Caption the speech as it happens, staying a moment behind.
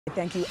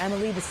Thank you,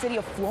 Emily. The city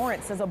of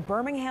Florence says a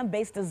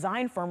Birmingham-based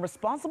design firm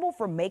responsible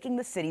for making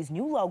the city's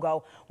new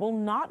logo will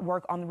not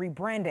work on the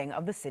rebranding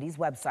of the city's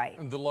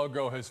website. The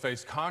logo has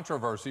faced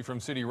controversy from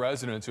city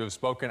residents who have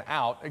spoken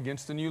out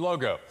against the new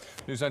logo.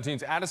 News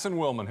 19's Addison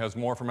Willman has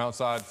more from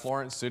outside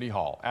Florence City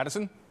Hall.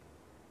 Addison?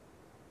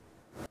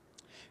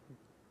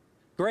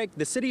 Greg,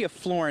 the city of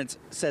Florence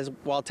says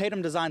while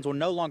Tatum Designs will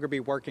no longer be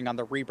working on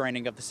the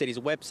rebranding of the city's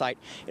website,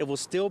 it will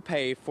still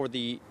pay for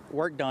the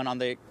work done on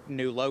the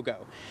new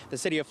logo. The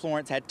city of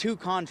Florence had two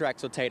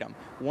contracts with Tatum,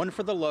 one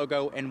for the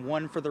logo and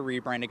one for the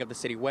rebranding of the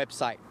city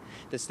website.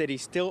 The city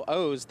still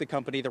owes the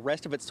company the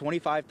rest of its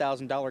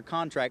 $25,000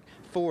 contract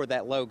for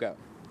that logo.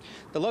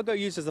 The logo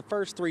uses the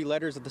first three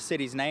letters of the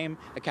city's name,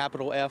 a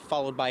capital F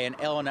followed by an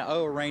L and an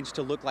O arranged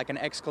to look like an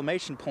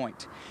exclamation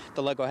point.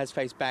 The logo has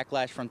faced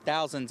backlash from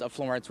thousands of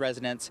Florence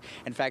residents.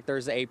 In fact,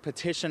 there's a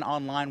petition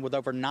online with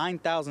over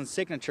 9,000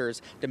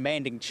 signatures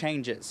demanding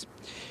changes.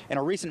 In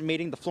a recent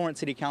meeting, the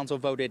Florence City Council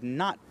voted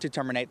not to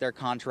terminate their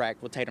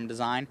contract with Tatum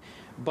Design,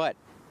 but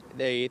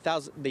the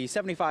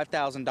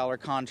 $75,000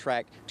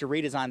 contract to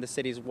redesign the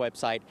city's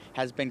website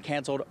has been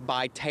canceled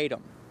by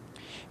Tatum.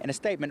 In a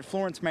statement,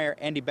 Florence Mayor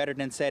Andy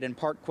Betterton said in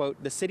part,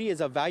 quote, "The city is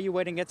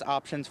evaluating its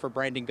options for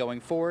branding going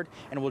forward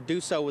and will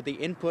do so with the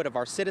input of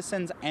our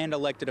citizens and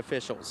elected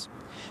officials."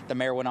 The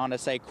mayor went on to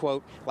say,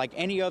 quote, "Like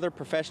any other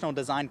professional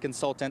design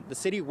consultant, the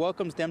city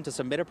welcomes them to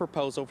submit a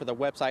proposal for the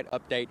website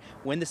update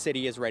when the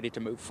city is ready to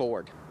move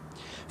forward."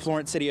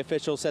 Florence city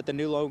officials said the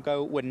new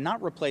logo would not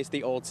replace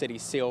the old city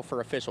seal for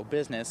official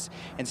business.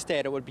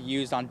 Instead, it would be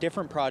used on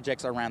different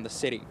projects around the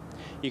city.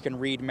 You can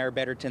read Mayor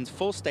Betterton's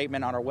full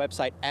statement on our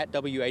website at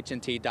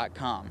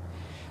WHNT.com.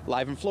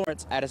 Live in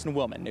Florence, Addison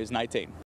Willman, News 19.